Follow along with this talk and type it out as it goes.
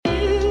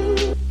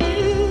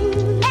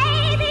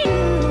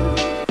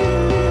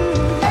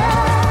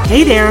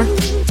Hey there!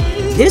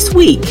 This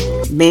week,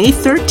 May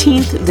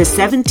 13th to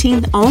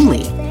 17th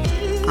only,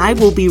 I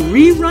will be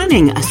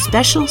rerunning a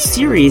special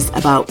series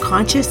about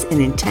conscious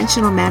and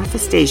intentional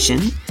manifestation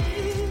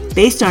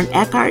based on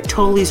Eckhart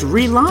Tolle's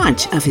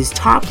relaunch of his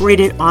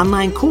top-rated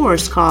online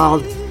course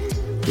called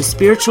The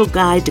Spiritual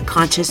Guide to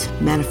Conscious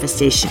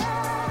Manifestation.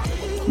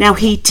 Now,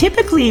 he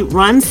typically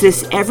runs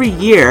this every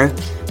year,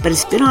 but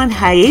it's been on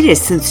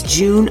hiatus since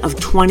June of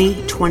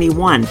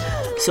 2021.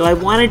 So I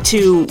wanted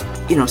to,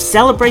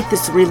 celebrate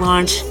this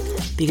relaunch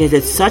because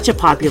it's such a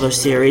popular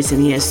series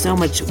and he has so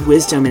much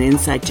wisdom and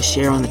insight to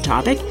share on the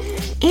topic.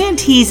 And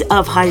he's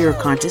of higher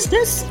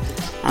consciousness,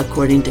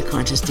 according to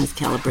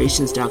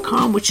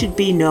consciousnesscalibrations.com, which should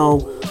be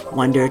no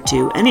wonder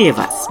to any of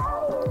us.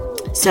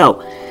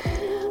 So,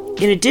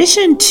 in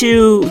addition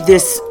to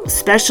this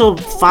special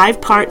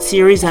 5-part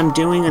series I'm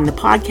doing on the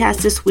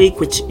podcast this week,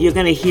 which you're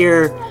going to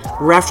hear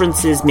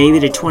references maybe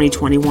to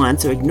 2021,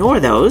 so ignore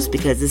those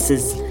because this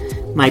is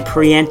my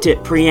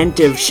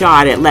preemptive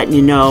shot at letting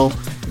you know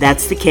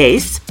that's the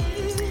case.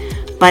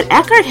 But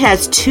Eckhart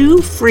has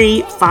 2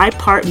 free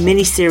 5-part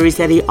mini-series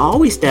that he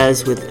always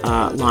does with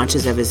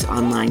launches of his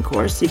online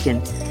course. You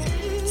can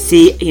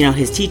see,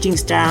 his teaching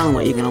style and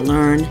what you're going to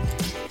learn.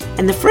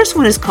 And the first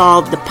one is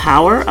called The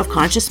Power of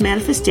Conscious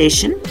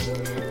Manifestation.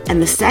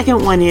 And the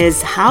second one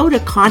is How to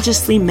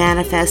Consciously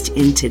Manifest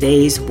in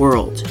Today's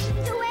World.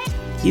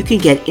 You can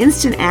get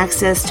instant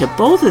access to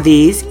both of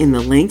these in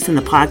the links in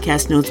the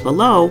podcast notes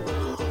below,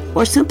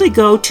 or simply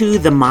go to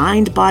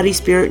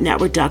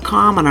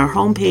themindbodyspiritnetwork.com on our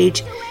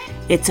homepage.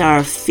 It's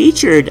our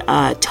featured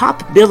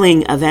top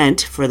billing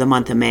event for the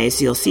month of May,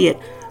 so you'll see it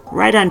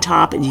right on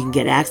top and you can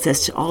get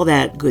access to all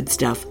that good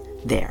stuff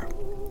there.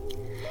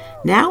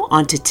 Now,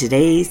 on to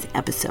today's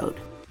episode.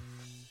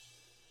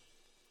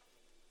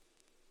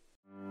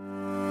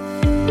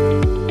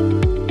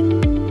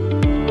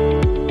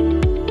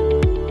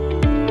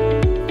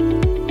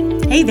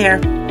 Hey there!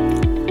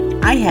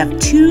 I have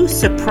 2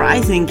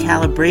 surprising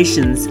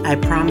calibrations I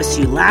promised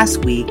you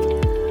last week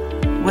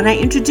when I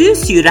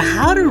introduced you to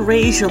how to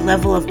raise your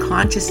level of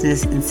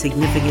consciousness in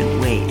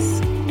significant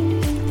ways.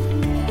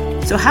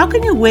 So how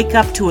can you wake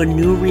up to a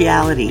new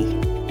reality,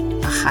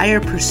 a higher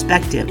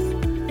perspective,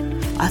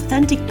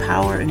 authentic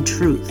power and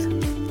truth?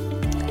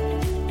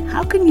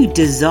 How can you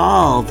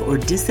dissolve or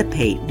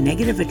dissipate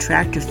negative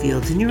attractor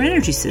fields in your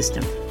energy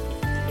system?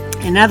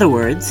 In other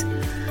words,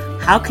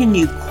 how can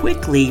you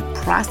quickly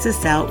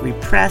process out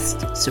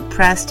repressed,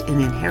 suppressed,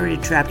 and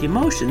inherited trapped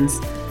emotions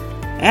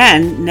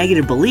and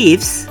negative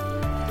beliefs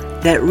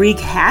that wreak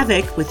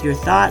havoc with your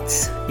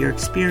thoughts, your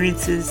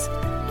experiences,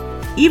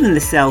 even the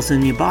cells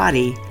in your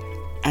body,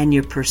 and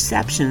your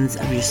perceptions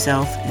of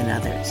yourself and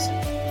others?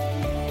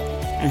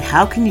 And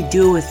how can you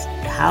do it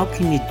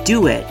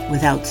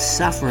without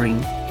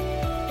suffering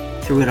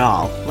through it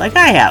all, like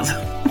I have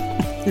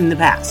in the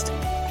past?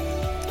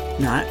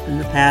 Not in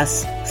the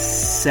past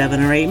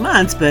 7 or 8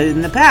 months, but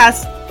in the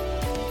past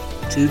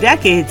 2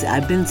 decades,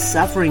 I've been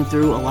suffering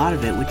through a lot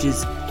of it, which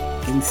is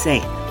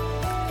insane.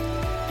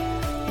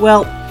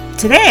 Well,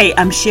 today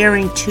I'm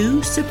sharing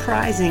 2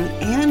 surprising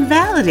and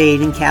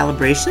validating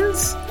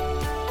calibrations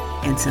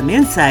and some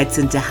insights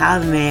into how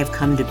they may have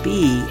come to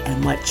be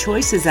and what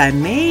choices I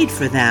made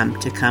for them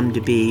to come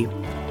to be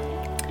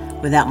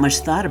without much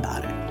thought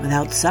about it,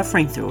 without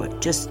suffering through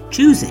it, just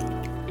choosing.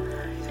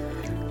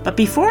 But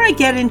before I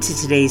get into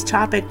today's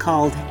topic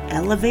called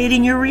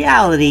Elevating Your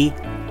Reality,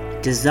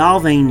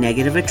 Dissolving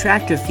Negative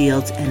Attractor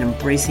Fields, and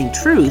Embracing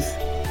Truth,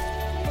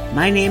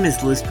 my name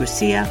is Liz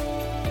Garcia.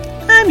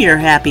 I'm your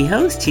happy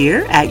host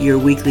here at your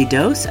weekly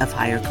dose of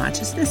higher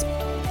consciousness,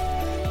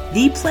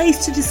 the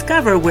place to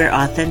discover where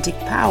authentic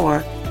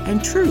power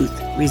and truth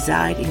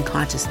reside in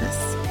consciousness.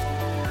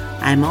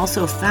 I'm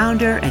also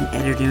founder and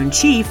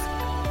editor-in-chief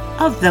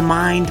of the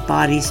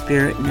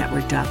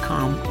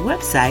MindBodySpiritNetwork.com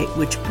website,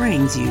 which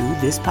brings you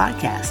this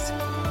podcast.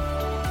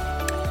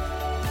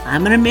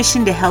 I'm on a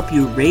mission to help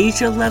you raise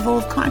your level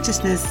of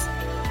consciousness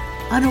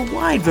on a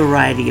wide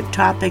variety of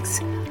topics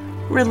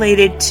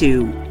related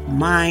to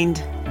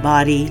mind,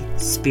 body,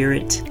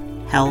 spirit,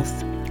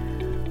 health,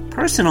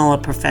 personal or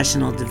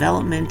professional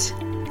development,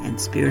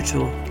 and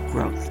spiritual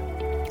growth.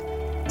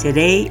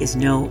 Today is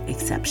no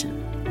exception.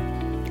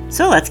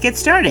 So let's get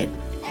started.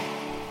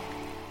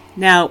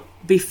 Now,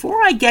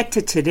 before I get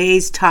to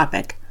today's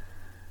topic,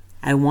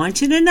 I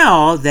want you to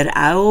know that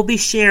I will be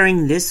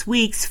sharing this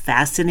week's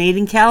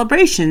fascinating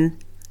calibration,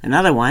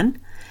 another one,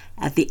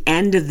 at the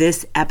end of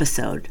this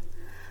episode.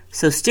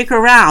 So stick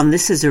around.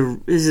 This is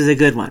a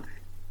good one.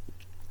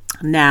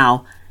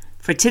 Now,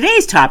 for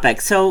today's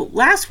topic, so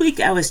last week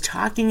I was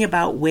talking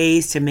about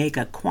ways to make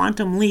a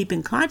quantum leap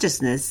in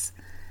consciousness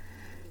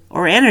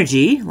or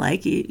energy,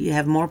 like you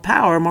have more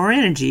power, more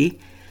energy,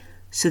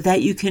 so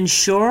that you can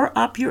shore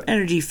up your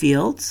energy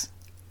fields,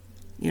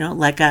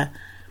 like a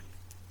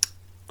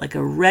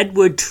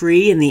redwood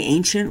tree in the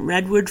ancient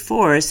redwood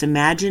forest.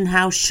 Imagine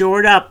how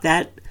shored up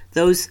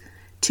those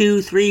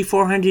 200, 300,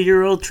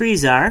 400-year-old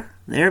trees are.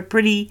 They're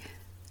pretty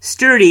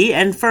sturdy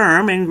and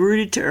firm and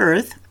rooted to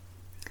earth.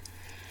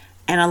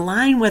 and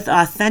align with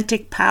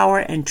authentic power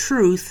and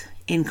truth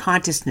in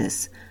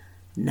consciousness.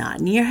 Not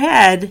in your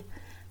head,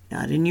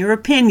 not in your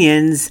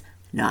opinions,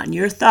 not in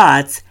your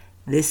thoughts.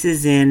 This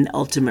is in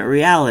ultimate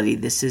reality.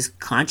 This is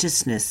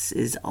consciousness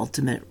is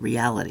ultimate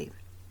reality.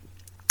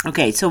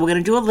 Okay, so we're going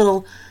to do a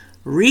little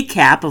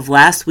recap of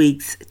last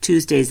week's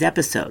Tuesday's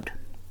episode.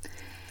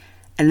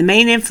 And the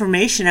main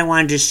information I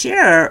wanted to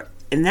share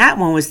in that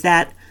one was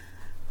that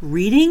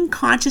reading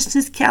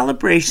consciousness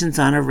calibrations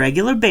on a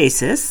regular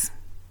basis,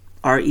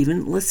 or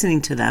even listening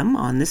to them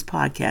on this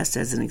podcast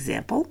as an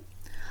example,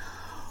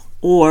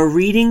 or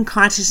reading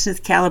consciousness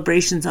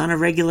calibrations on a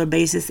regular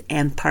basis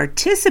and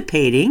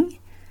participating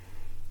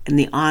in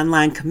the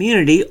online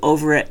community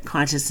over at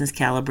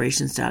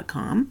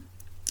consciousnesscalibrations.com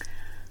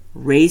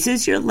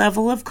raises your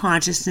level of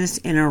consciousness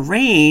in a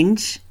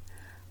range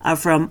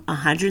of from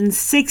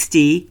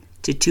 160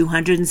 to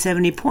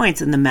 270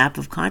 points on the map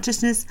of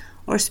consciousness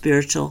or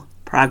spiritual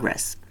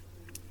progress.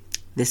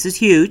 This is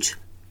huge.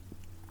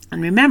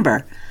 And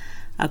remember,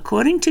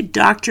 according to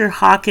Dr.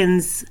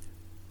 Hawkins'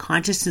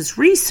 consciousness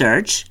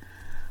research,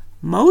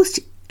 most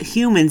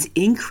humans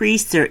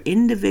increase their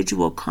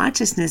individual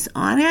consciousness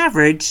on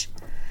average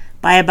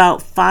by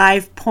about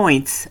 5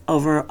 points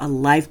over a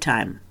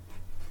lifetime,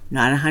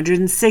 not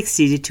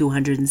 160 to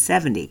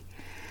 270.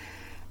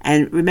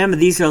 And remember,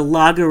 these are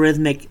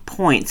logarithmic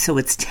points, so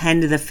it's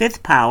 10 to the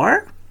 5th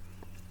power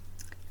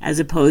as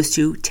opposed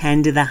to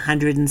 10 to the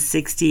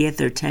 160th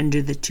or 10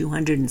 to the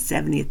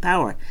 270th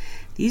power.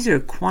 These are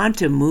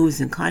quantum moves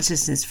in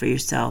consciousness for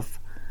yourself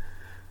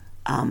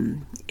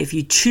if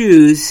you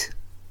choose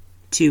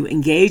to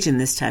engage in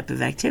this type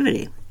of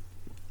activity.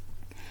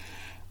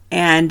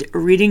 And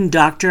reading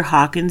Dr.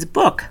 Hawkins'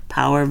 book,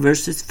 Power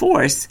versus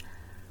Force,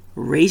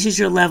 raises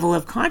your level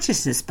of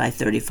consciousness by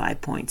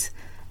 35 points.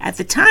 At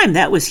the time,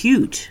 that was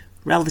huge,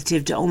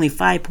 relative to only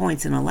 5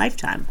 points in a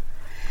lifetime.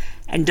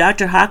 And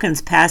Dr.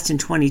 Hawkins passed in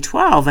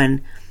 2012,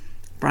 and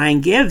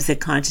Brian Gibbs at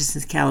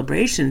Consciousness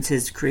Calibrations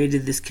has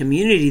created this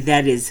community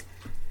that is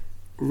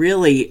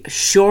really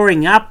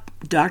shoring up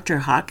Dr.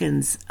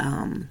 Hawkins'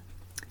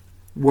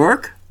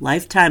 work,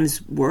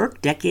 lifetime's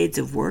work, decades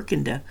of work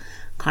into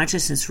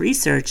consciousness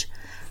research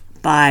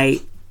by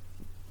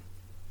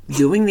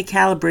doing the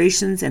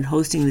calibrations and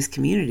hosting this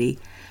community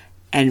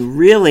and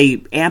really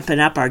amping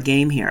up our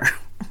game here.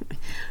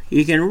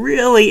 You can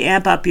really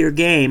amp up your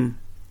game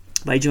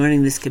by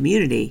joining this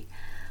community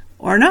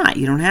or not.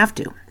 You don't have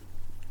to.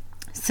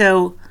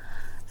 So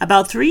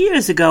about 3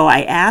 years ago,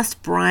 I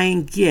asked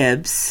Brian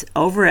Gibbs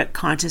over at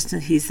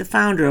Consciousness, he's the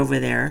founder over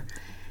there,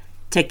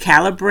 to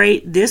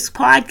calibrate this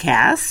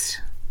podcast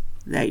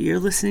that you're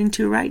listening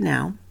to right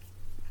now,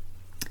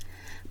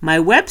 my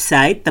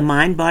website,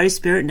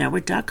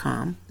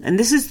 themindbodyspiritnetwork.com, and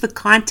this is the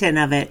content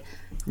of it,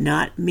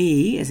 not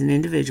me as an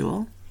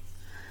individual.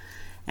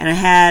 And I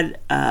had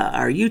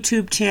our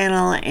YouTube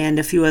channel and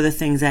a few other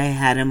things I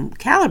had him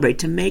calibrate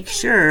to make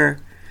sure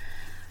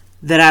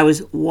that I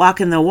was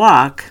walking the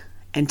walk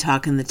and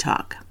talking the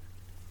talk.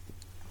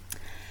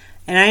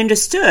 And I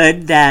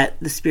understood that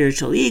the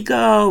spiritual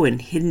ego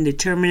and hidden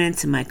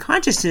determinants in my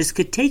consciousness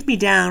could take me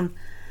down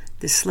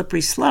the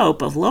slippery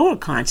slope of lower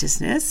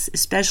consciousness,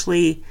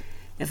 especially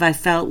if I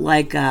felt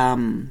like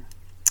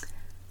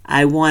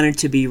I wanted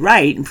to be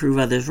right and prove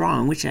others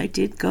wrong, which I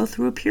did go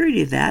through a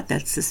period of that.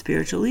 That's the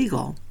spiritual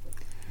ego.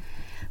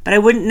 But I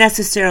wouldn't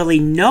necessarily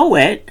know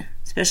it,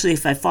 especially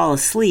if I fall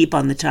asleep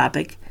on the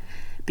topic,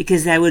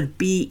 because I would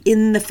be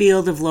in the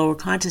field of lower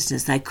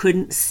consciousness. I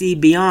couldn't see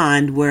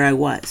beyond where I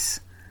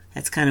was.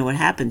 That's kind of what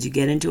happens. You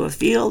get into a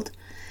field,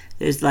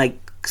 there's like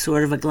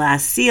sort of a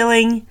glass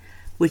ceiling,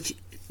 which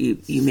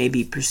you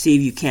maybe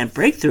perceive you can't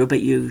break through,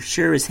 but you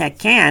sure as heck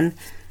can.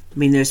 I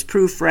mean, there's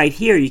proof right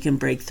here you can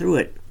break through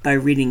it by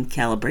reading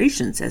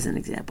calibrations, as an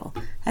example.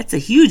 That's a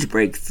huge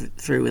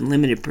breakthrough in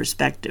limited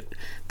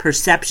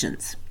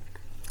perceptions,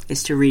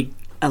 is to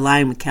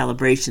align with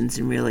calibrations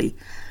and really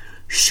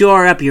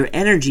shore up your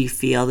energy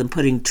field and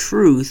putting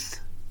truth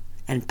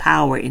and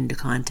power into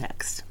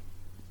context.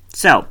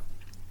 So,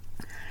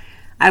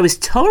 I was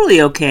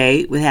totally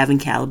okay with having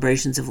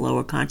calibrations of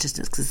lower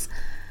consciousness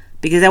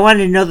because I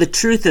wanted to know the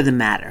truth of the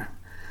matter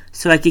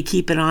so I could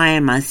keep an eye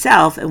on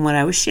myself and what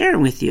I was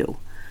sharing with you.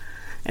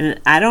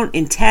 And I don't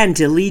intend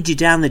to lead you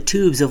down the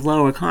tubes of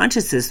lower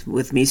consciousness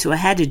with me, so I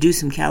had to do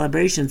some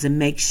calibrations and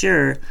make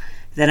sure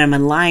that I'm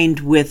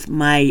aligned with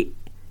my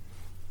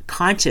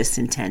conscious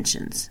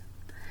intentions.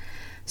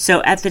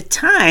 So at the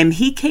time,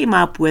 he came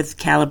up with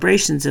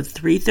calibrations of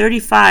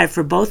 335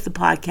 for both the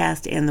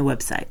podcast and the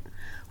website,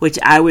 which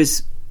I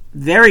was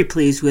very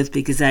pleased with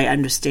because I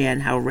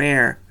understand how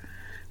rare,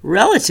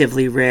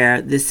 relatively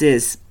rare, this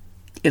is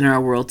in our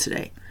world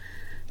today.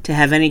 To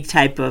have any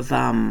type of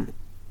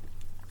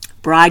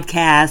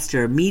broadcast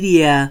or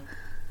media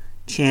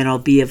channel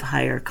be of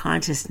higher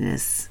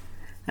consciousness.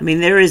 I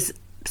mean, there is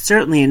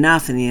certainly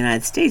enough in the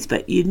United States,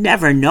 but you'd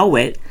never know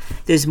it.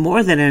 There's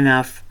more than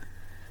enough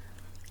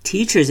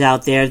teachers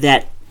out there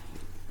that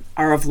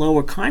are of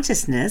lower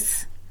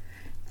consciousness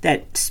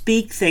that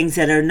speak things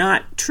that are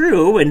not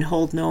true and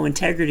hold no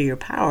integrity or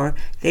power,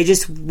 they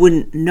just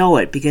wouldn't know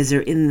it because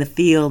they're in the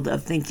field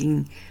of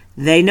thinking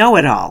they know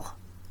it all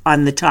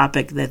on the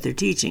topic that they're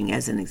teaching,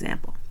 as an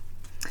example.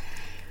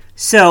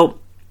 So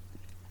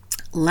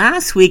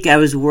last week I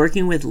was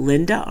working with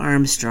Linda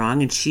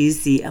Armstrong, and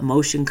she's the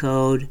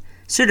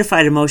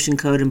certified emotion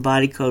code and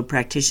body code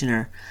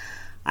practitioner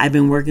I've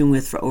been working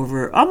with for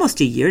over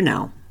almost a year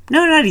now.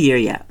 No, not a year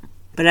yet,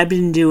 but I've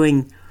been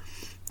doing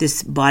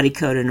this body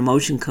code and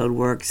emotion code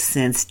work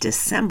since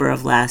December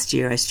of last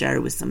year. I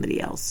started with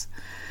somebody else.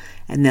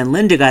 And then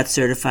Linda got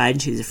certified,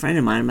 and she's a friend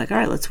of mine. I'm like, all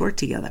right, let's work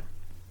together.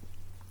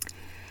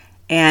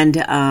 And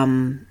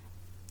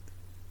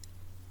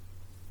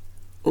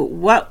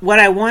what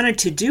I wanted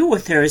to do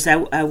with her is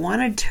I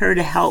wanted her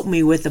to help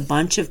me with a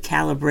bunch of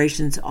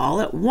calibrations all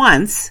at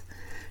once.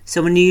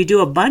 So when you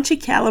do a bunch of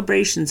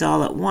calibrations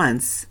all at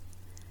once,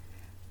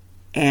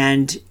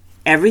 and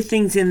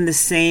everything's in the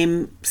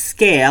same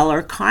scale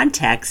or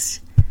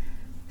context,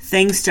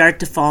 things start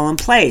to fall in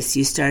place.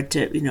 You start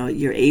to,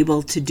 you're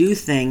able to do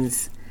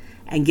things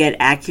and get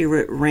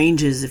accurate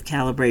ranges of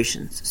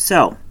calibrations.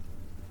 So,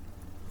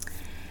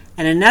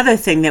 and another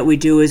thing that we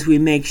do is we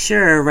make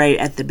sure right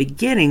at the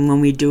beginning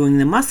when we're doing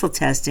the muscle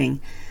testing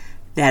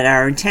that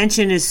our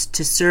intention is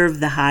to serve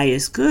the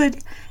highest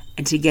good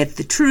and to get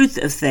the truth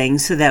of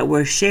things so that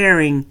we're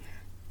sharing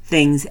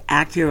things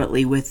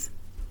accurately with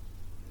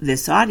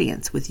this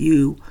audience, with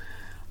you,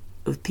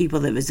 with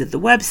people that visit the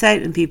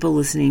website and people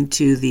listening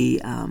to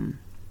the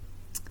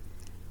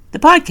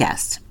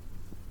podcast.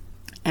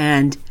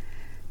 And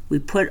we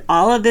put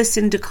all of this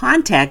into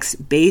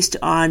context based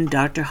on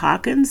Dr.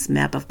 Hawkins'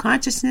 Map of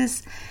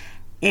Consciousness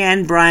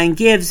and Brian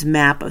Gibbs'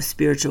 Map of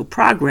Spiritual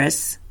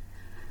Progress,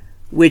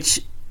 which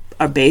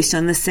are based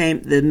on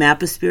the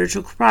Map of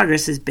Spiritual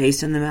Progress is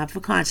based on the Map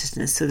of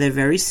Consciousness, so they're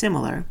very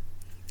similar.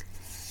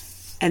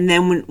 And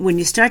then when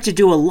you start to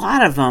do a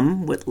lot of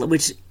them,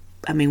 which,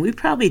 we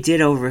probably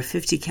did over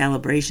 50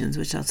 calibrations,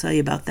 which I'll tell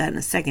you about that in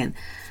a second,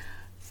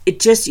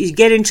 you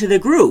get into the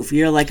groove.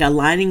 You're like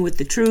aligning with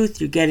the truth.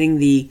 You're getting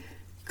the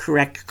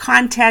correct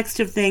context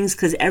of things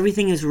because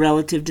everything is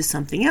relative to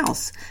something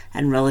else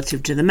and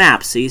relative to the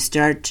map. So you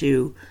start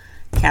to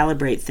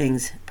calibrate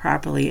things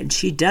properly, and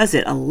she does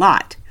it a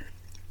lot.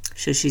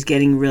 So she's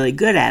getting really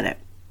good at it.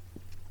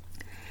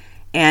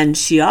 And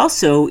she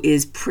also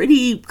is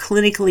pretty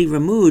clinically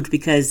removed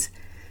because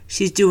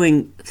she's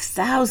doing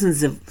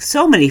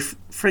so many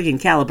friggin'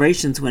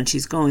 calibrations when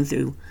she's going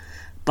through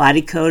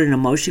body code and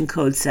emotion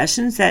code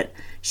sessions that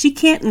she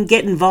can't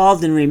get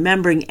involved in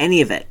remembering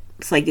any of it.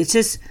 It's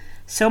just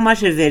so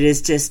much of it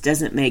just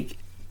doesn't make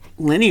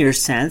linear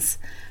sense.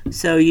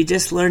 So you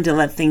just learn to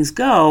let things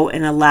go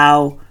and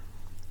allow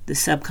the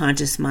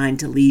subconscious mind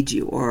to lead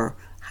you, or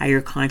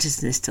higher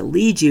consciousness to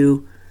lead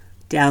you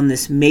down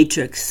this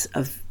matrix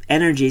of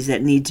energies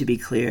that need to be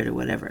cleared or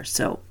whatever.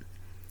 So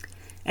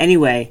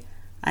anyway,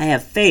 I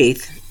have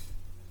faith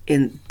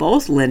in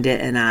both Linda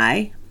and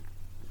I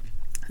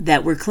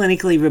that we're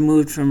clinically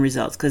removed from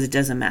results because it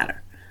doesn't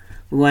matter.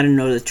 We want to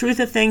know the truth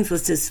of things.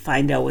 Let's just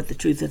find out what the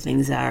truth of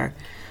things are.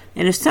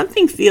 And if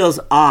something feels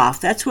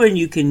off, that's when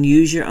you can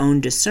use your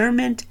own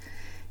discernment.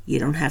 You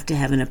don't have to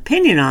have an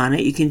opinion on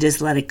it. You can just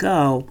let it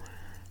go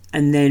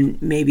and then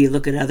maybe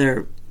look at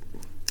other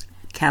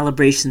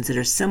calibrations that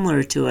are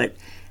similar to it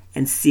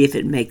and see if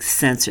it makes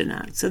sense or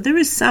not. So there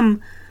is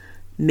some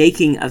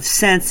making of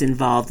sense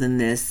involved in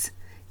this,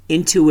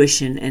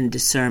 intuition and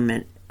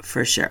discernment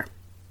for sure.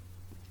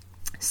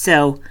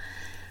 So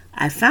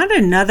I found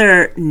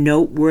another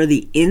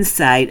noteworthy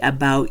insight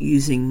about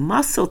using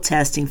muscle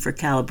testing for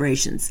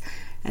calibrations.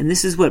 And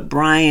this is what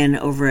Brian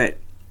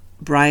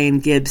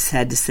Gibbs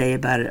had to say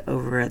about it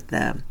over at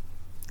the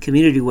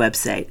community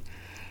website,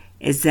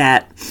 is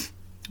that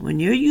when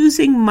you're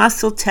using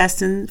muscle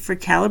testing for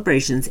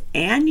calibrations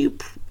and you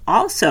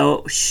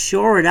also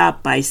shore it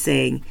up by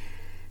saying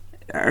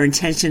our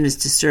intention is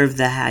to serve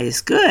the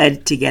highest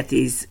good to get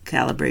these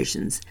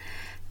calibrations,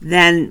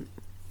 then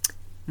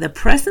the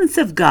presence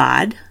of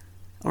God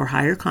or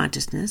higher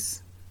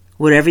consciousness,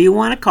 whatever you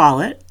want to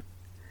call it,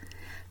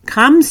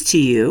 comes to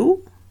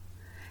you,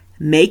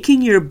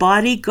 making your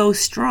body go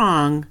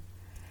strong,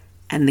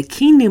 and the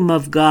kingdom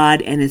of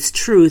God and its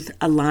truth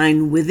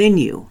align within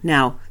you.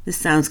 Now, this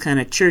sounds kind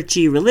of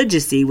churchy,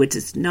 religious-y, which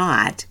it's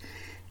not.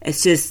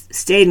 It's just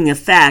stating a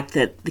fact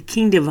that the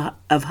kingdom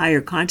of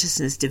higher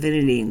consciousness,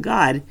 divinity, and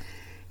God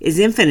is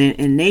infinite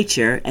in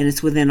nature, and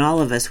it's within all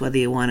of us, whether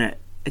you want to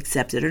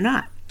accept it or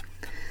not.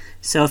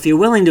 So if you're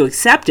willing to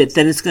accept it,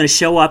 then it's going to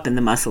show up in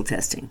the muscle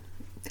testing.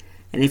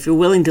 And if you're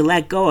willing to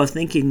let go of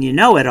thinking you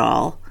know it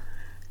all,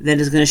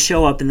 then it's going to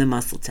show up in the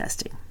muscle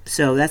testing.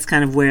 So that's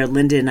kind of where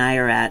Linda and I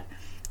are at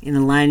in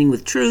aligning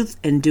with truth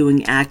and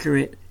doing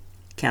accurate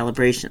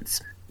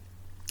calibrations.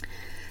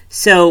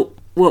 So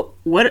what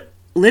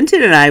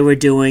Linda and I were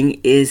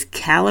doing is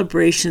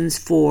calibrations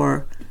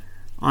for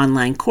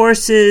online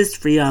courses,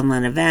 free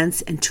online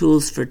events, and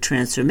tools for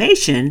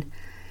transformation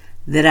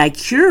that I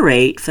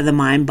curate for the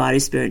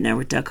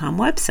MindBodySpiritNetwork.com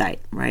website,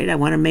 right? I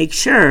want to make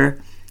sure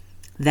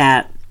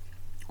that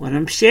what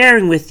I'm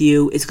sharing with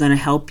you is going to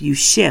help you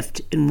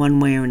shift in one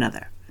way or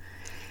another.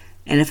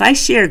 And if I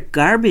share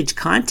garbage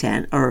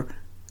content or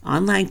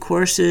online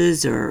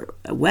courses or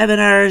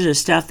webinars or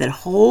stuff that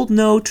hold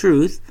no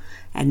truth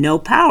and no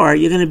power,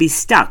 you're going to be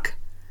stuck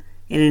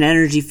in an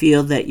energy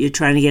field that you're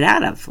trying to get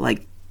out of.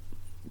 Like,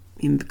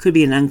 it could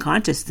be an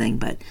unconscious thing,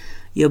 but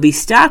you'll be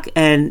stuck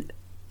and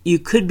you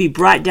could be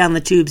brought down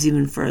the tubes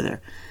even further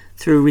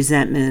through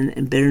resentment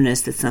and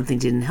bitterness that something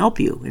didn't help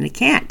you. And it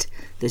can't.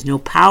 There's no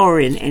power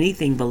in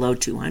anything below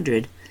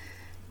 200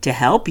 to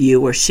help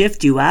you or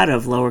shift you out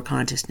of lower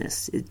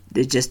consciousness.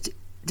 It just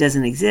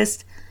doesn't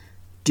exist.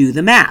 Do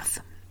the math.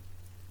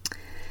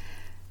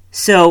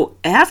 So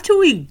after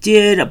we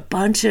did a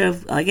bunch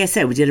of, like I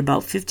said, we did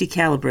about 50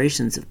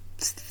 calibrations of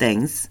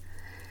things,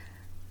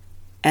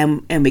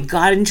 and we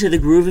got into the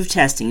groove of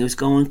testing. It was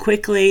going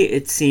quickly.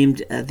 It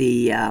seemed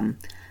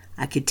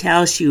I could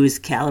tell she was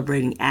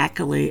calibrating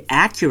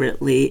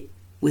accurately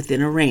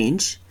within a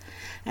range.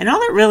 And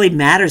all that really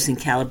matters in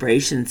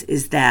calibrations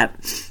is that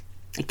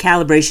a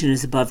calibration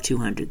is above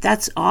 200.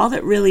 That's all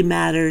that really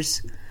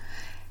matters.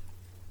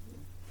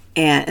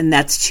 And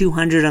that's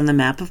 200 on the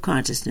map of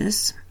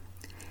consciousness.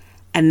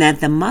 And that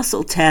the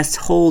muscle test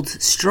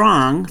holds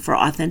strong for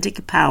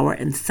authentic power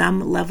and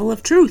some level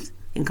of truth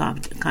in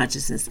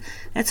consciousness.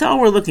 That's all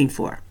we're looking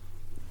for.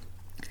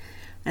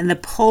 And the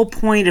whole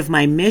point of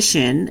my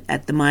mission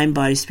at the Mind,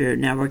 Body, Spirit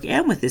Network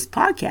and with this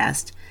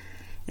podcast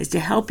is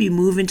to help you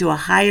move into a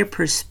higher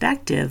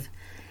perspective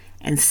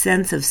and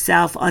sense of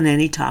self on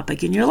any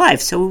topic in your life.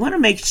 So we want to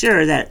make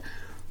sure that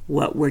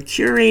what we're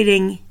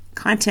curating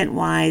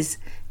content-wise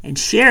and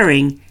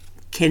sharing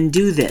can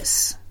do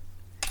this.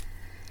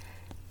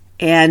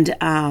 And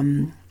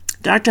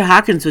Dr.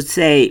 Hawkins would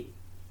say,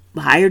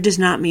 higher does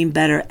not mean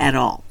better at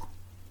all.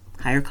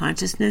 Higher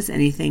consciousness,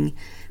 anything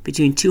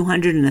between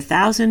 200 and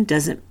 1,000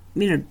 doesn't,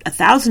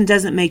 1,000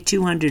 doesn't make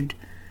 200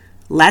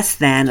 less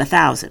than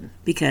 1,000,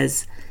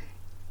 because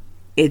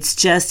it's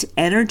just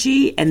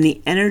energy, and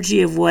the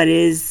energy of what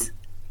is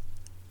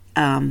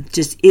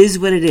just is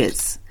what it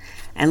is.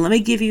 And let me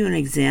give you an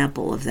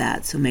example of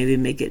that, so maybe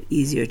make it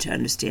easier to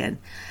understand.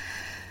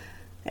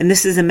 And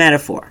this is a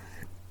metaphor.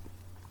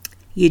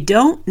 You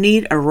don't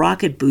need a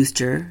rocket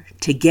booster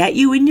to get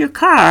you in your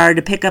car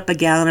to pick up a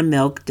gallon of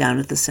milk down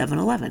at the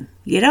 7-Eleven.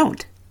 You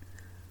don't.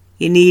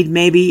 You need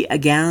maybe a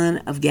gallon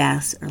of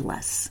gas or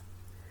less.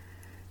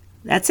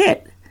 That's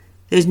it.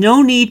 There's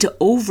no need to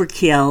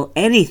overkill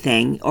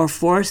anything or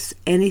force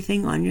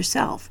anything on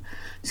yourself.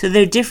 So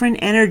there are different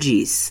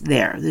energies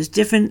there. There's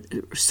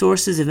different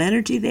sources of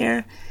energy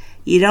there.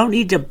 You don't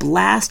need to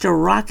blast a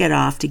rocket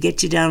off to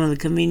get you down to the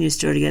convenience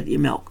store to get your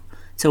milk.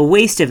 It's a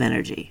waste of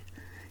energy.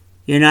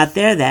 You're not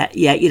there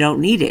yet. You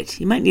don't need it.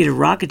 You might need a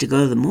rocket to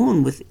go to the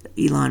moon with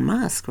Elon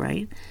Musk,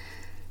 right?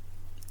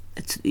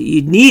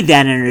 You need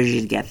that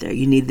energy to get there.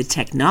 You need the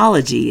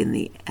technology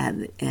and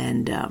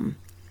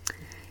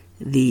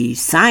the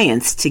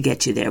science to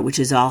get you there, which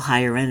is all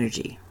higher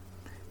energy.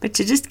 But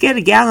to just get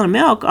a gallon of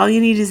milk, all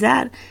you need is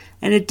that.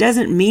 And it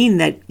doesn't mean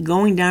that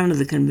going down to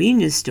the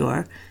convenience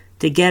store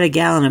to get a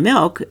gallon of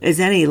milk is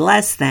any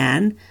less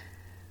than,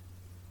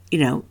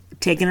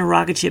 taking a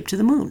rocket ship to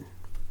the moon.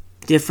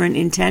 Different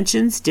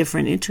intentions,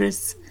 different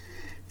interests.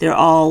 They're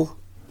all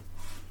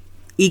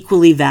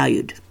equally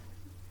valued.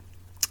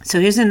 So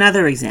here's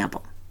another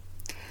example.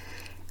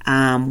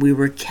 I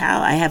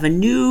have a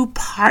new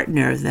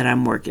partner that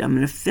I'm working.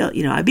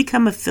 I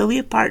become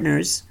affiliate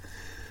partners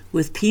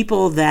with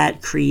people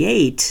that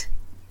create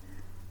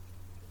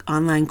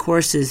online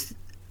courses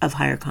of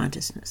higher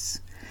consciousness.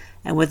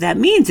 And what that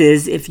means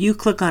is if you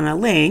click on a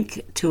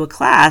link to a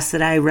class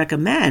that I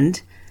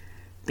recommend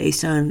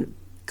based on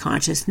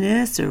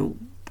consciousness or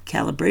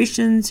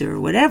calibrations or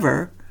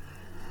whatever,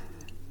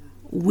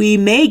 we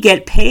may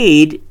get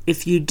paid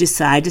if you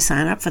decide to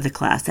sign up for the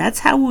class. That's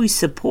how we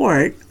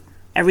support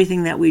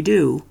everything that we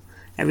do.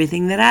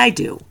 Everything that I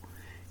do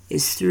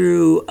is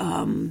through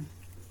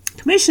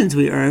commissions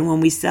we earn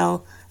when we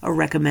sell or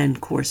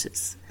recommend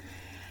courses.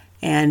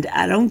 And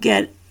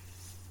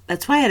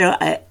that's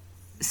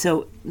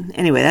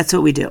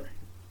what we do.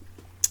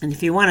 And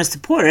if you want to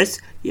support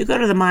us, you go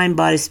to the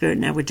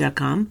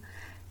mindbodyspiritnetwork.com,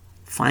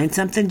 find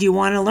something you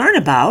want to learn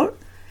about,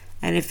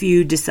 and if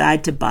you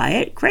decide to buy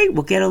it, great,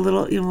 we'll get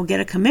we'll get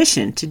a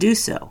commission to do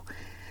so.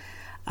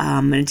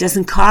 And it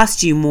doesn't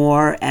cost you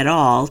more at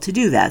all to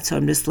do that, so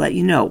I'm just letting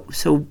you know.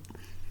 So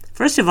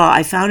first of all,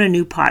 I found a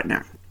new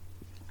partner.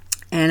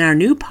 And our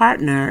new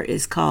partner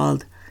is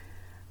called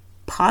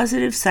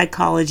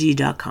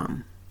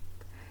PositivePsychology.com.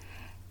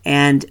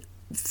 And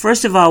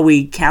first of all,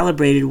 we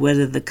calibrated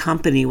whether the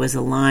company was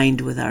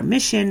aligned with our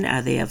mission,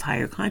 are they of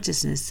higher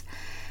consciousness,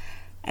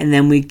 and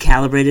then we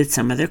calibrated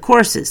some of their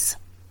courses.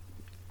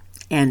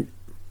 And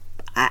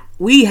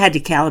we had to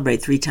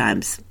calibrate 3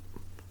 times.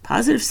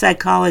 Positive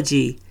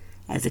Psychology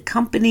as a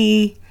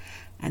company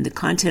and the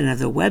content of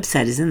their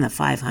website is in the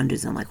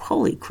 500s. I'm like,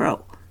 holy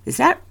crow, is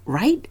that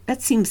right?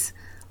 That seems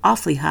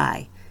awfully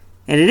high.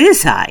 And it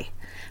is high.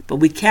 But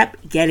we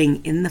kept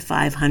getting in the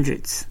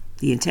 500s.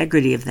 The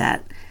integrity of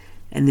that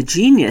and the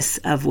genius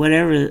of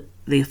whatever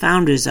the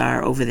founders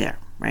are over there,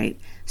 right?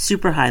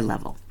 Super high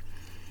level.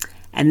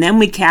 And then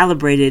we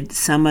calibrated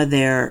some of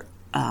their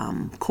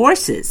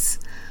courses,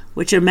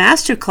 which are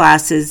master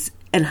classes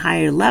and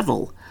higher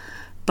level.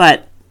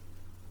 But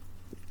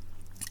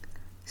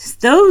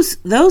those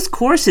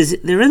courses,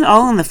 they're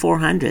all in the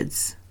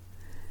 400s,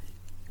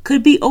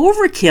 could be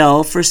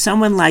overkill for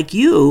someone like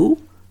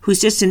you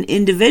who's just an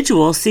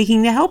individual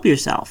seeking to help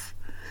yourself.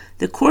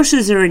 The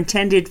courses are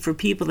intended for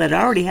people that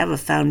already have a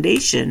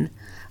foundation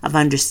of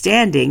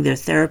understanding. They're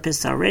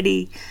therapists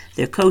already,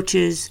 they're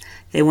coaches,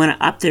 they want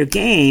to up their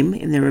game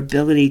in their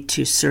ability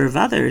to serve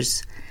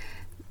others.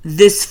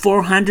 This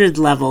 400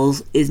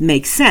 levels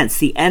makes sense.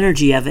 The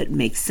energy of it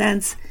makes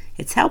sense.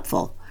 It's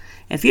helpful.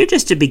 If you're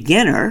just a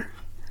beginner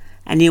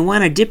and you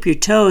want to dip your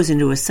toes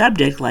into a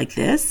subject like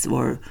this,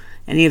 or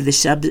any of the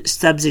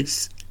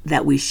subjects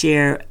that we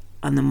share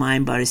on the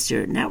Mind, Body,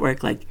 Spirit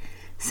Network, like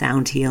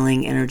sound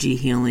healing, energy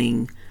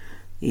healing,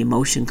 the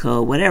emotion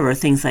code, whatever,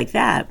 things like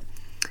that,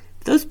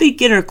 those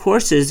beginner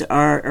courses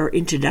are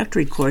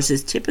introductory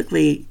courses,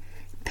 typically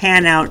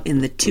pan out in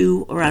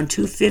the around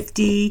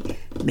 250,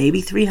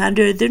 maybe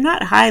 300. They're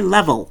not high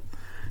level.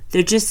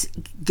 They're just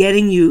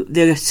getting you,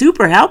 they're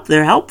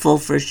helpful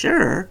for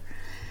sure,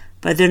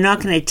 but they're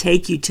not going to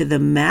take you to the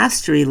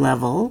mastery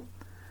level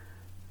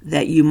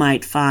that you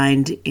might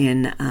find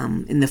in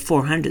the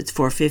 400s.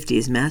 450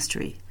 is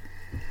mastery.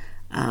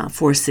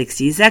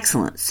 460 is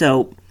excellent.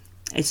 So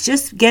it's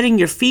just getting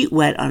your feet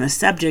wet on a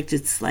subject.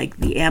 It's like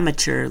the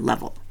amateur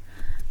level,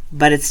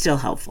 but it's still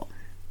helpful.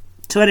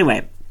 So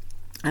anyway,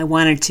 I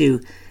wanted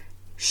to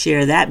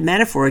share that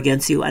metaphor again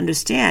so you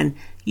understand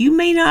you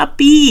may not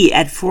be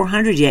at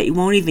 400 yet. You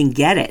won't even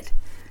get it.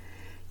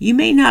 You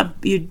may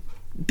not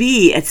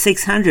be at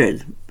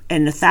 600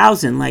 and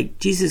 1,000 like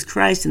Jesus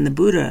Christ and the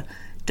Buddha.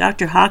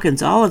 Dr.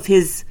 Hawkins, all of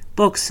his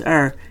books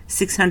are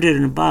 600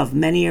 and above.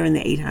 Many are in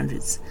the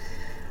 800s.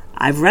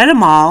 I've read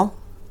them all.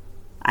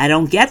 I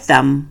don't get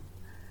them,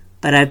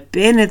 but I've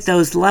been at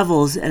those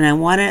levels, and I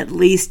want at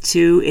least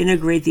to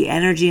integrate the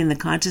energy and the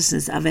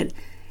consciousness of it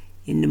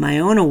into my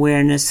own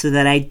awareness so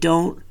that I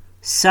don't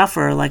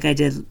suffer like I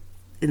did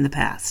in the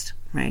past,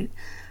 right?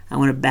 I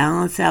want to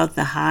balance out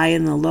the high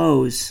and the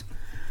lows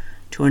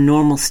to a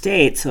normal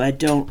state so I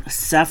don't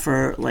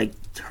suffer like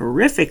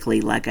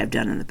horrifically like I've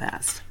done in the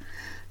past.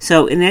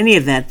 So in any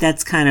event,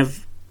 that's kind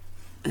of,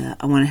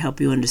 I want to help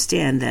you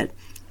understand that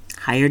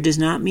higher does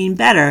not mean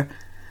better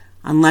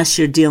unless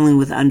you're dealing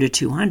with under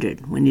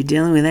 200. When you're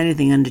dealing with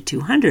anything under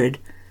 200,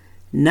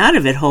 none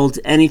of it holds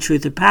any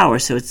truth or power,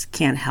 so it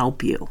can't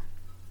help you.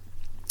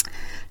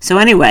 So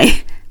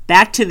anyway,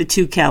 back to the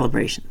 2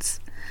 calibrations.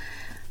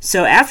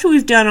 So after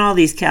we've done all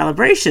these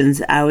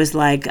calibrations, I was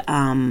like,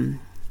 I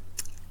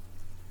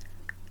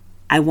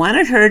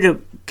wanted her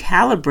to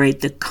calibrate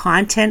the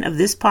content of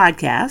this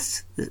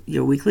podcast,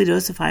 your weekly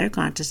dose of higher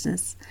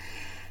consciousness,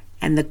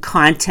 and the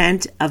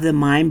content of the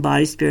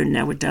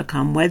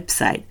mindbodyspiritnetwork.com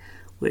website,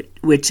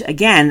 which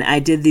again, I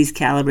did these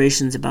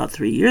calibrations about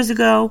 3 years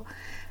ago,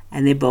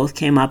 and they both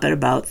came up at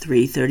about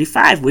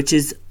 335, which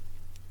is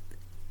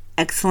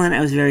excellent.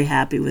 I was very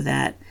happy with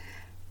that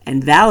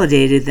and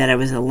validated that I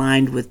was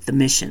aligned with the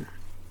mission.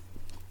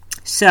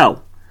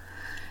 So,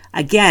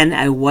 again,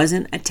 I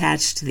wasn't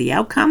attached to the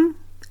outcome.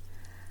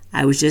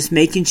 I was just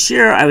making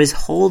sure I was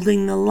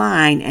holding the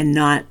line and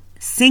not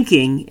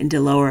sinking into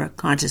lower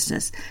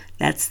consciousness.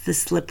 That's the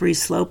slippery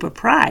slope of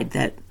pride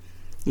that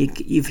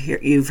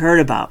you've heard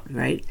about,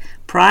 right?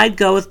 Pride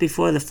goeth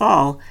before the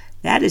fall.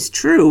 That is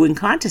true in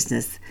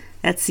consciousness.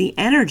 That's the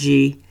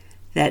energy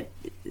that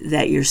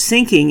you're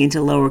sinking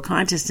into lower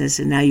consciousness,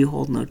 and now you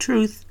hold no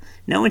truth,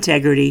 no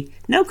integrity,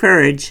 no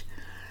courage,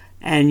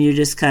 and you're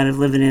just kind of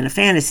living in a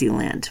fantasy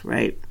land,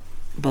 right?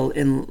 But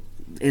in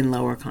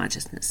lower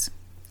consciousness.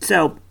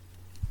 So,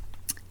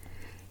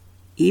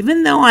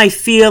 even though I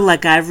feel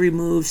like I've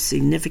removed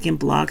significant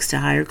blocks to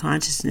higher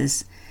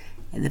consciousness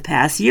in the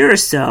past year or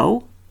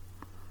so,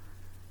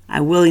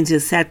 I'm willing to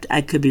accept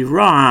I could be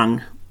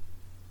wrong,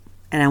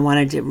 and I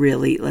wanted to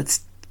really,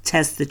 let's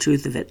test the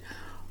truth of it.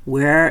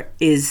 Where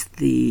is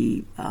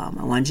the,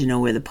 I wanted to know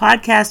where the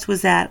podcast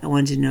was at. I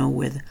wanted to know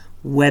where the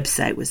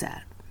website was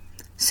at.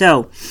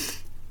 So,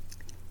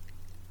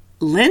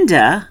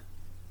 Linda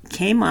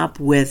came up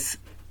with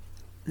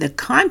the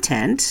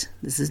content,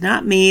 this is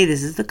not me,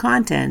 this is the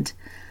content,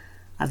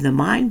 of the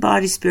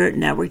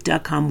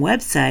mindbodyspiritnetwork.com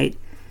website,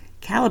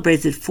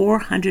 calibrates at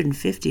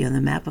 450 on the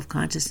map of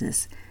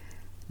consciousness.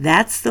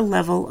 That's the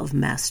level of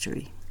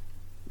mastery.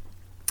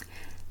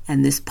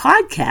 And this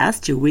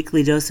podcast, your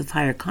weekly dose of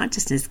higher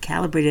consciousness,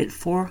 calibrated at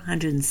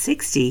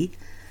 460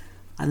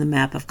 on the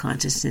map of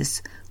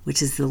consciousness,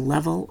 which is the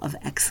level of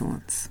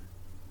excellence.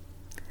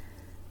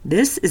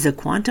 This is a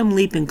quantum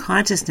leap in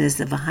consciousness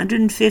of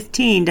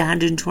 115 to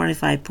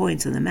 125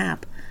 points on the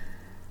map.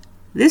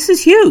 This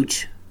is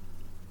huge.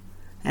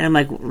 And I'm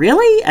like,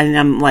 really? And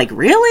I'm like,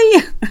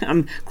 really?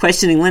 I'm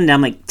questioning Linda.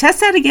 I'm like,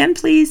 test that again,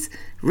 please.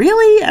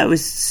 Really? I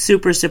was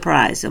super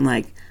surprised. I'm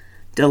like,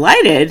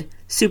 delighted,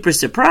 super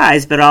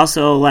surprised, but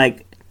also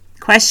like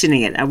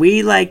questioning it. Are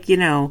we like,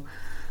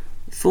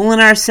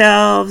 fooling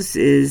ourselves?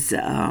 Is the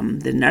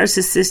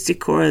narcissistic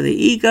core of the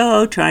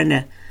ego trying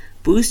to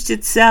boost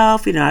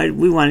itself?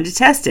 We wanted to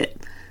test it.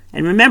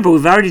 And remember,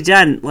 we've already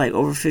done like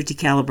over 50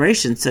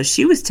 calibrations, so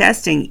she was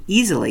testing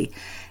easily.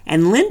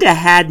 And Linda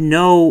had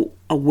no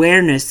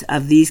awareness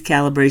of these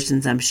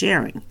calibrations I'm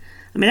sharing.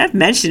 I mean, I've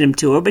mentioned them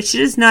to her, but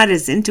she's not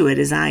as into it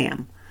as I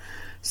am.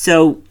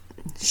 So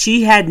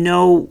she had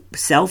no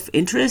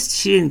self-interest.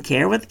 She didn't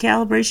care what the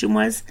calibration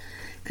was,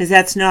 because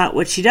that's not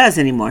what she does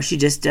anymore. She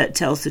just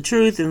tells the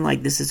truth and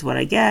like, this is what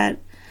I get.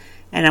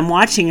 And I'm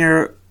watching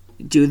her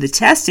do the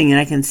testing, and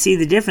I can see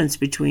the difference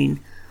between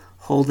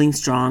holding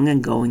strong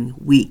and going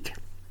weak.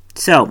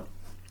 So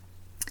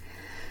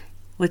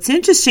what's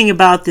interesting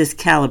about this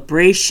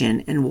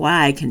calibration and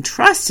why I can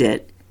trust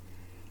it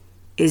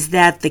is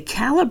that the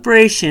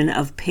calibration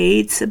of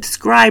paid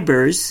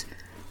subscribers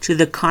to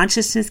the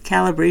Consciousness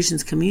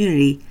Calibrations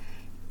community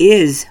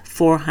is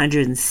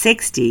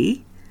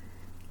 460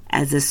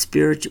 as a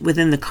spiritual,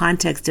 within the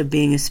context of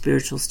being a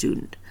spiritual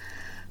student.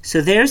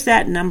 So there's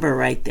that number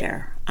right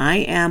there. I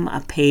am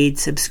a paid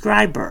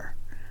subscriber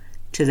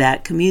to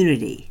that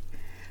community.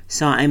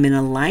 So I'm in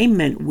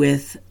alignment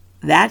with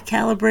that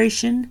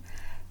calibration,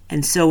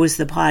 and so is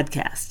the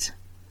podcast.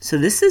 So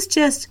this is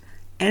just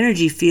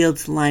energy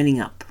fields lining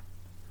up.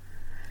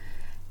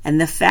 And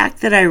the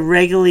fact that I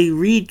regularly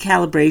read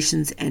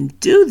calibrations and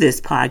do this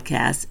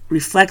podcast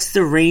reflects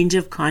the range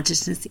of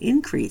consciousness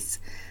increase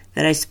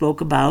that I spoke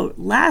about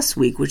last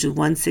week, which is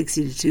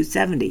 160 to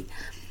 270.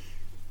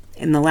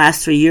 In the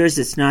last 3 years,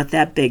 it's not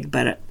that big,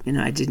 but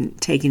I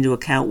didn't take into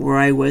account where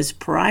I was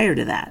prior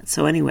to that.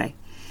 So anyway,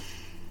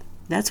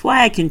 that's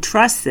why I can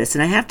trust this.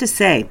 And I have to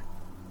say,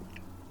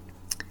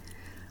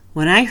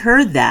 when I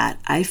heard that,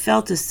 I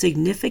felt a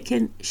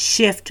significant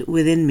shift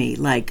within me.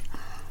 Like,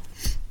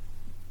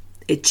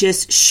 it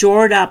just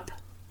shored up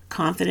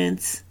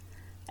confidence,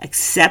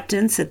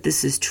 acceptance that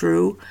this is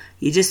true.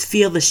 You just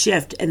feel the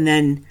shift. And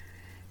then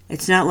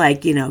it's not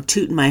like,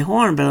 tooting my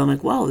horn, but I'm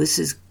like, whoa, this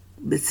is,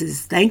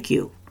 thank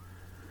you.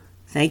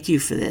 Thank you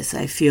for this.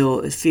 It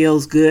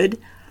feels good.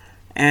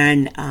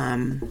 And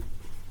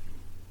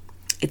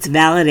it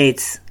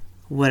validates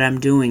what I'm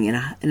doing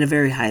at a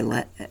very high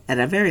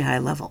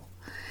level.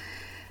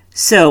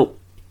 So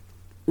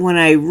when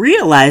I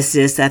realized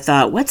this, I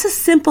thought, what's a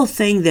simple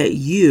thing that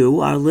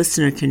you, our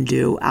listener, can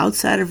do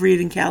outside of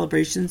reading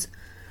calibrations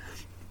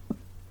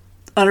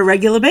on a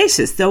regular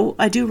basis? Though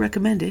I do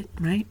recommend it,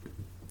 right?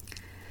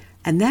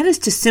 And that is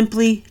to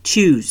simply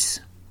choose.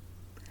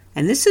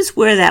 And this is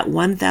where that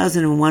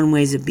 1001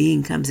 ways of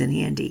being comes in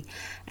handy.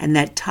 And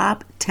that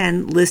top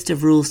 10 list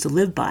of rules to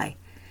live by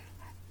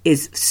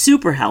is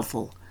super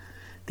helpful,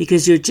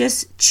 because you're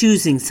just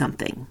choosing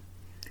something.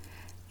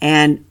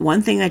 And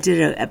one thing I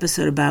did an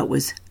episode about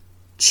was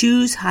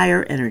choose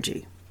higher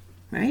energy,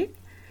 right?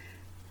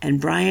 And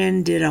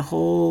Brian did a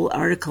whole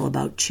article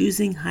about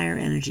choosing higher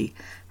energy,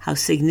 how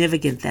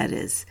significant that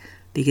is,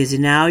 because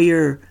now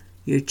you're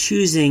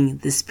choosing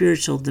the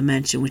spiritual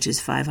dimension, which is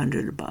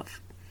 500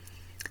 above.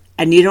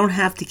 And you don't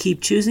have to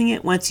keep choosing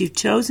it. Once you've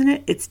chosen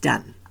it, it's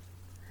done.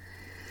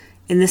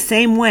 In the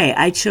same way,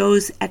 I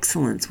chose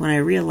excellence when I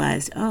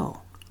realized,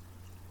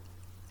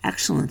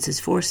 excellence is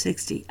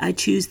 460. I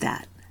choose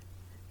that.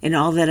 In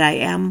all that I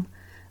am,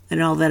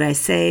 in all that I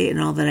say, in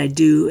all that I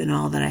do, in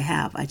all that I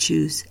have, I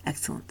choose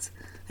excellence.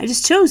 I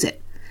just chose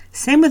it.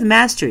 Same with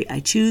mastery. I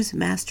choose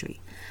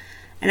mastery.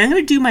 And I'm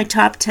going to do my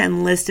top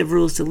 10 list of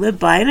rules to live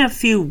by in a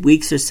few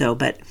weeks or so,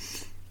 but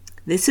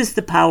this is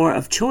the power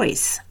of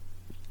choice.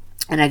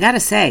 And I got to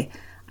say,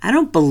 I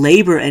don't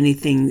belabor any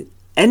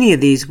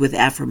of these with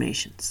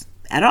affirmations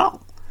at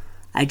all.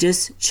 I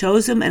just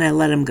chose them and I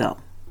let them go.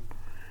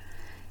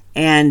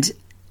 And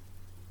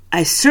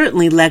I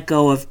certainly let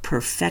go of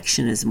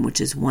perfectionism, which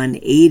is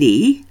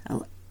 180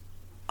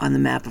 on the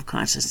map of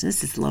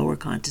consciousness. It's lower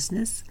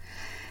consciousness.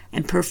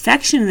 And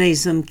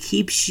perfectionism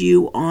keeps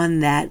you on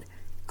that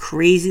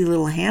crazy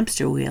little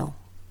hamster wheel,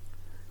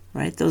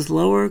 right? Those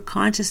lower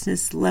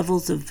consciousness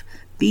levels of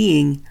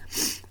being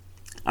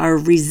are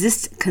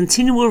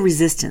continual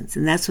resistance.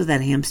 And that's what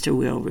that hamster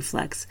wheel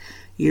reflects.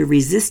 You're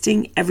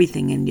resisting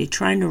everything and you're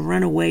trying to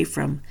run away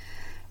from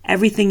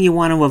everything you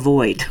want to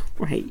avoid,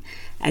 right?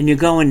 And you're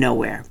going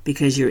nowhere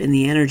because you're in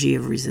the energy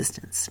of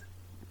resistance.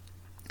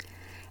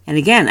 And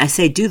again, I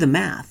say do the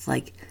math.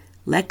 Like,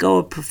 let go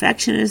of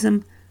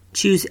perfectionism,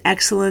 choose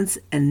excellence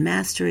and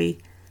mastery,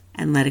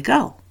 and let it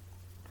go.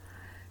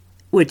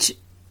 Which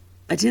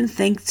I didn't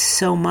think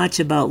so much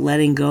about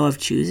letting go of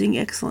choosing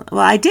excellence.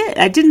 Well, I did.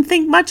 I didn't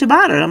think much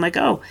about it. I'm like,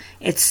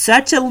 it's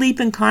such a leap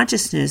in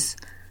consciousness.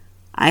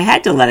 I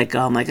had to let it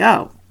go. I'm like,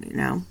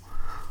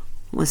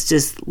 let's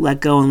just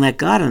let go and let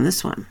God on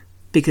this one,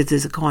 because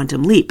there's a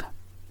quantum leap.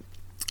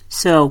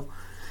 So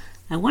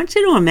I want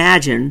you to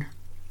imagine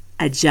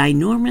a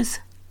ginormous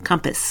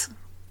compass,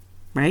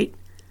 right?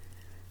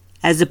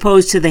 As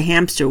opposed to the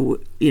hamster,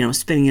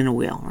 spinning in a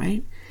wheel,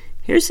 right?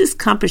 Here's this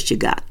compass you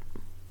got.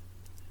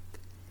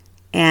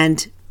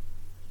 And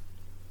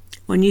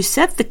when you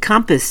set the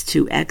compass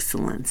to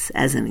excellence,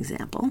 as an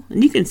example,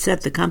 and you can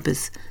set the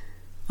compass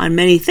on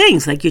many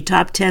things, like your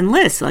top 10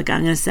 list. Like,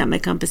 I'm going to set my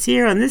compass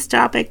here on this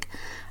topic.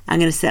 I'm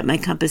going to set my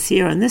compass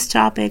here on this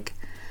topic,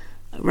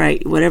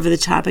 right? Whatever the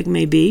topic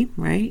may be,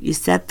 right? You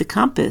set the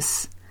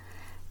compass.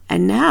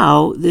 And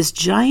now this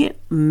giant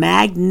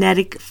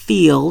magnetic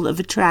field of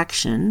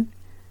attraction,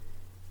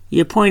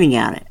 you're pointing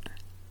at it.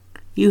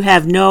 You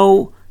have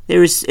it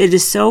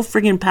is so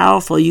friggin'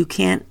 powerful, you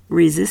can't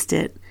resist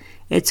it.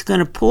 It's going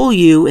to pull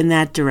you in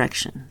that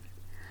direction.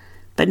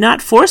 But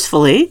not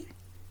forcefully.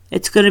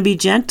 It's going to be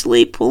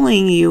gently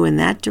pulling you in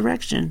that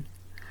direction.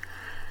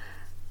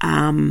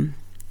 And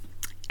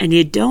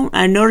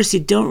I notice you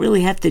don't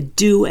really have to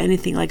do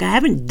anything. Like, I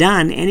haven't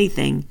done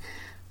anything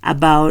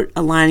about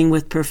aligning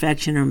with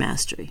perfection or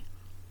mastery.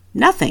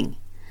 Nothing.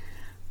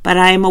 But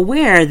I am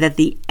aware that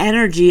the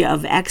energy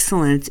of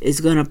excellence is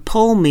going to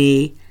pull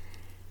me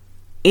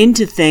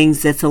into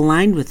things that's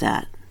aligned with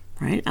that,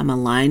 right? I'm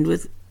aligned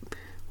with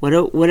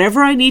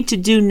whatever I need to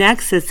do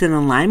next that's in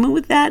alignment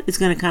with that is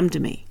going to come to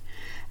me.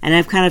 And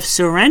I've kind of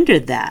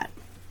surrendered that.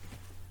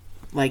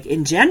 Like,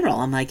 in general,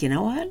 I'm like, you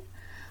know what?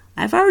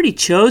 I've already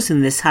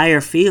chosen this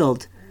higher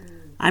field.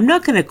 I'm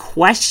not going to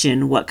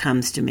question what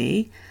comes to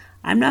me.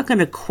 I'm not going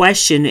to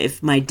question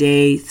if my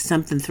day,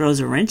 something throws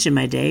a wrench in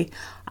my day.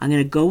 I'm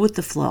going to go with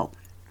the flow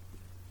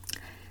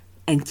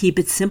and keep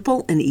it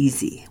simple and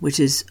easy, which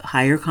is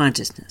higher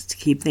consciousness, to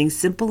keep things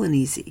simple and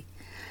easy.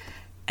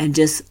 And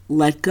just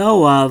let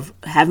go of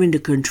having to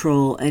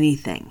control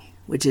anything,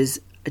 which is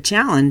a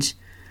challenge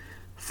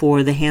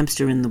for the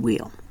hamster in the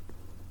wheel.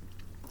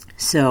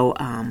 So,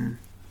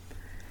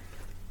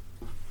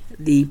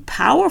 the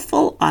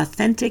powerful,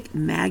 authentic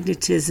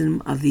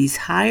magnetism of these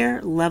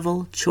higher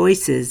level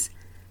choices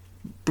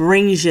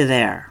brings you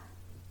there.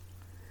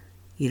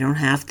 You don't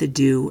have to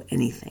do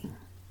anything.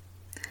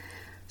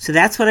 So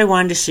that's what I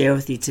wanted to share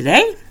with you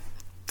today.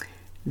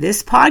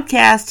 This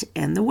podcast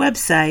and the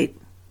website,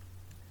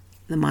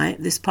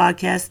 this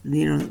podcast,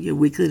 your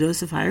weekly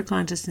dose of higher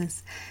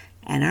consciousness,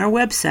 and our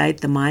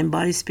website, the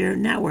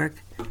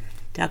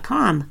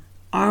mindbodyspiritnetwork.com,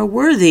 are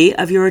worthy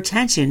of your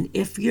attention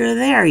if you're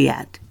there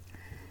yet.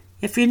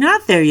 If you're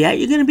not there yet,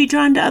 you're going to be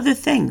drawn to other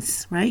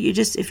things, right?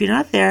 If you're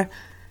not there,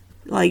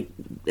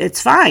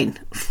 it's fine.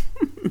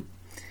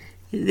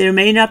 There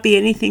may not be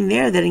anything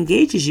there that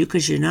engages you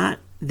because you're not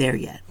there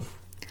yet.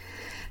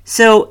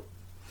 So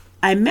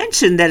I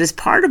mentioned that as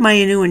part of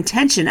my new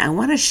intention, I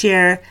want to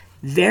share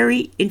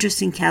very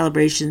interesting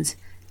calibrations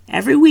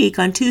every week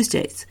on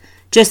Tuesdays.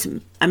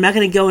 I'm not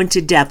going to go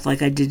into depth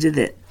like I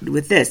did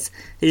with this.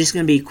 They're just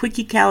going to be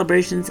quickie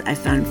calibrations I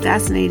found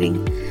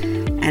fascinating,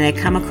 and I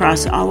come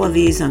across all of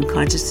these on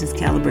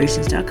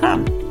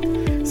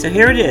consciousnesscalibrations.com. So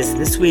here it is.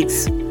 This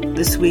week's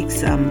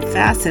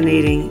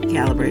fascinating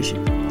calibration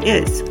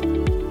is: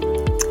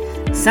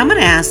 someone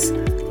asks,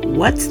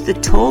 what's the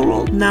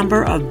total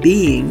number of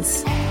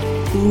beings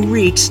who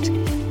reached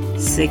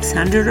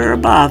 600 or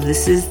above?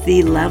 This is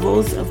the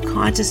levels of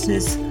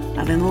consciousness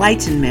of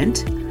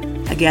enlightenment.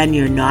 Again,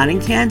 you're not in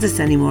Kansas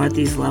anymore at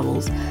these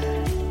levels.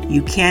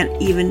 You can't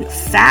even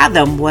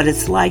fathom what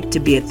it's like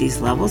to be at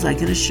these levels. I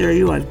can assure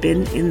you, I've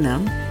been in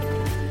them.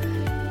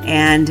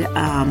 And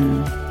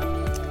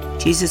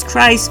Jesus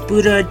Christ,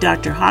 Buddha,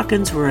 Dr.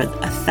 Hawkins were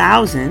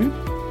 1,000.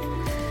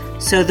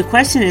 So the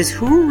question is,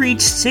 who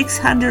reached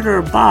 600 or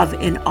above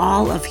in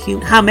all of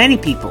how many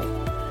people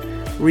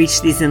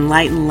reached these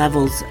enlightened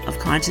levels of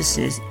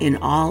consciousness in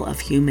all of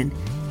human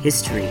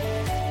history?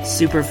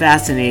 Super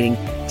fascinating.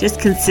 Just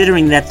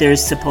considering that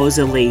there's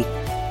supposedly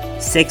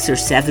 6 or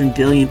 7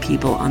 billion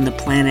people on the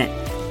planet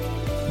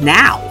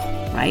now,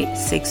 right?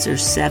 6 or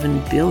 7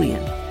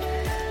 billion.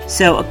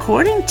 So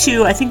according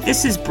to, I think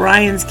this is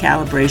Brian's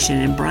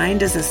calibration, and Brian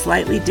does a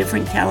slightly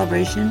different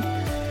calibration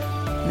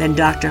than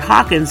Dr.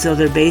 Hawkins, though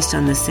they're based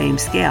on the same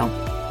scale.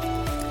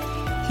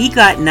 He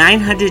got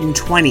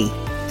 920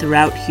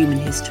 throughout human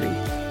history.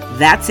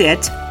 That's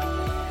it.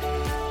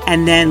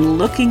 And then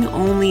looking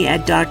only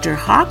at Dr.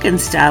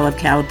 Hawkins' style of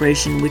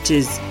calibration, which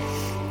is,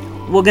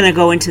 we're going to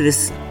go into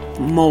this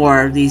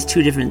more, these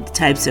two different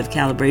types of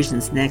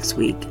calibrations next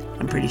week,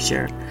 I'm pretty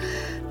sure.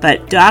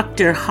 But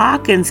Dr.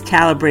 Hawkins'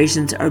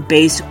 calibrations are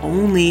based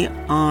only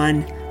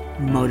on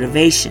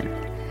motivation.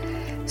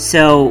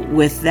 So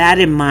with that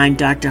in mind,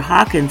 Dr.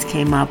 Hawkins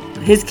came up,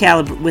 with his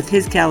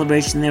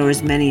calibration, there were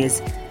as many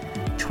as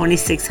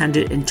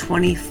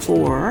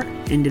 2,624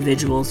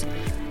 individuals,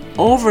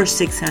 over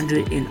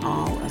 600 in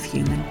all of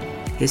human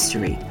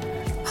history.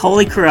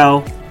 Holy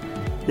crow,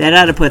 that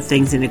ought to put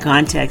things into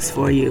context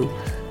for you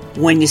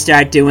when you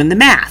start doing the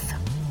math.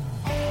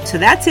 So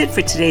that's it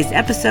for today's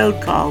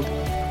episode called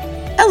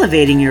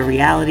Elevating Your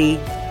Reality,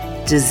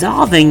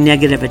 Dissolving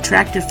Negative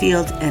Attractor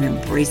Fields, and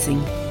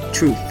Embracing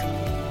Truth.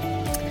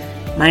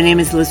 My name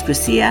is Liz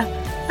Gracia.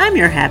 I'm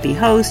your happy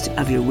host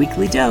of your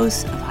weekly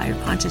dose of higher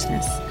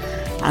consciousness.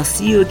 I'll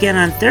see you again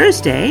on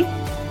Thursday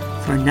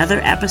for another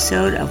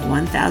episode of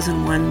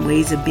 1001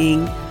 Ways of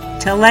Being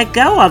to Let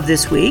Go of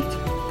this week.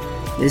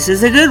 This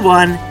is a good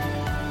one,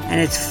 and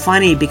it's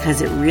funny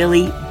because it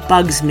really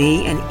bugs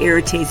me and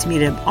irritates me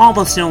to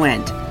almost no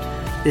end,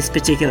 this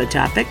particular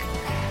topic.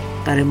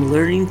 but I'm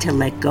learning to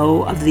let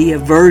go of the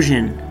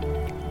aversion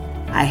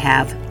I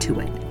have to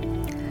it.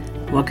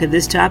 What could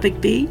this topic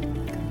be?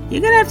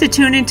 You're going to have to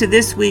tune into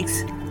this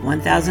week's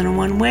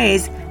 1001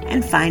 Ways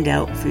and find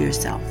out for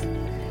yourself.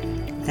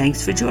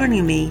 Thanks for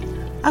joining me.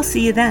 I'll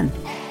see you then.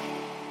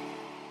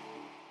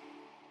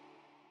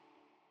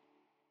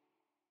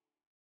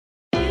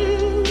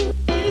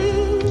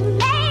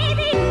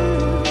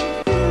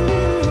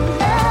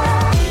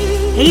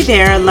 Hey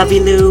there, Lovey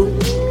Lou.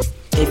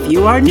 If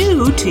you are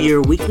new to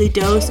your weekly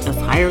dose of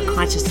Higher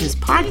Consciousness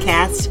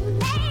podcast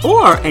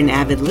or an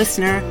avid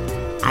listener,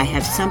 I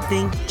have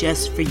something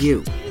just for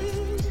you.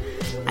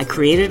 I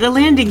created a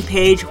landing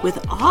page with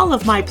all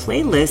of my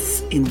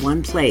playlists in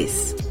one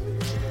place.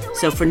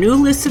 So for new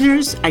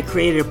listeners, I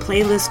created a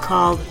playlist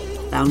called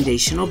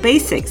Foundational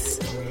Basics.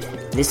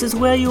 This is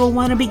where you will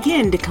want to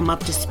begin to come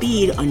up to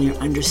speed on your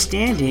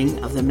understanding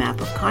of the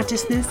map of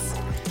consciousness,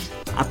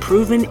 a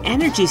proven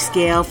energy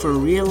scale for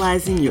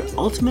realizing your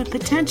ultimate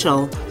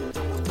potential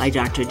by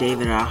Dr.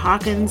 David R.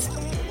 Hawkins,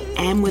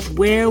 and with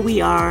where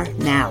we are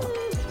now.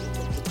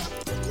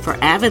 For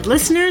avid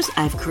listeners,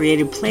 I've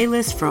created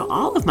playlists for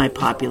all of my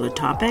popular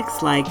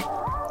topics like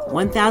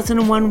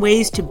 1001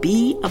 Ways to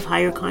Be of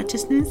Higher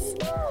Consciousness,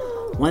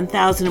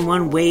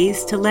 1001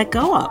 Ways to Let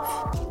Go of.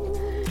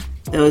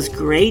 Those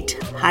great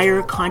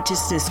higher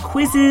consciousness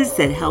quizzes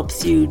that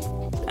helps you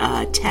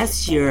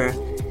test your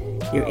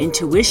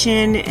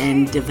intuition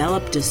and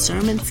develop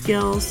discernment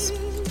skills,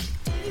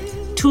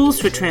 tools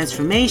for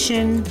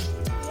transformation,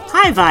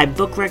 high vibe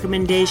book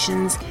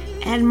recommendations,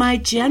 and my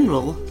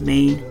general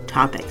main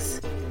topics.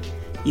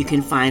 You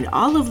can find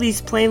all of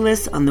these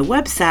playlists on the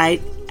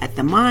website at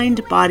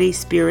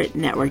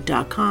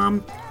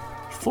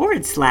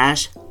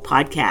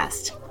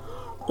themindbodyspiritnetwork.com/podcast.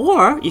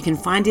 Or you can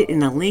find it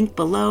in a link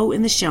below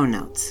in the show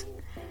notes.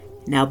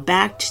 Now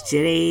back to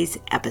today's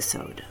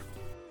episode.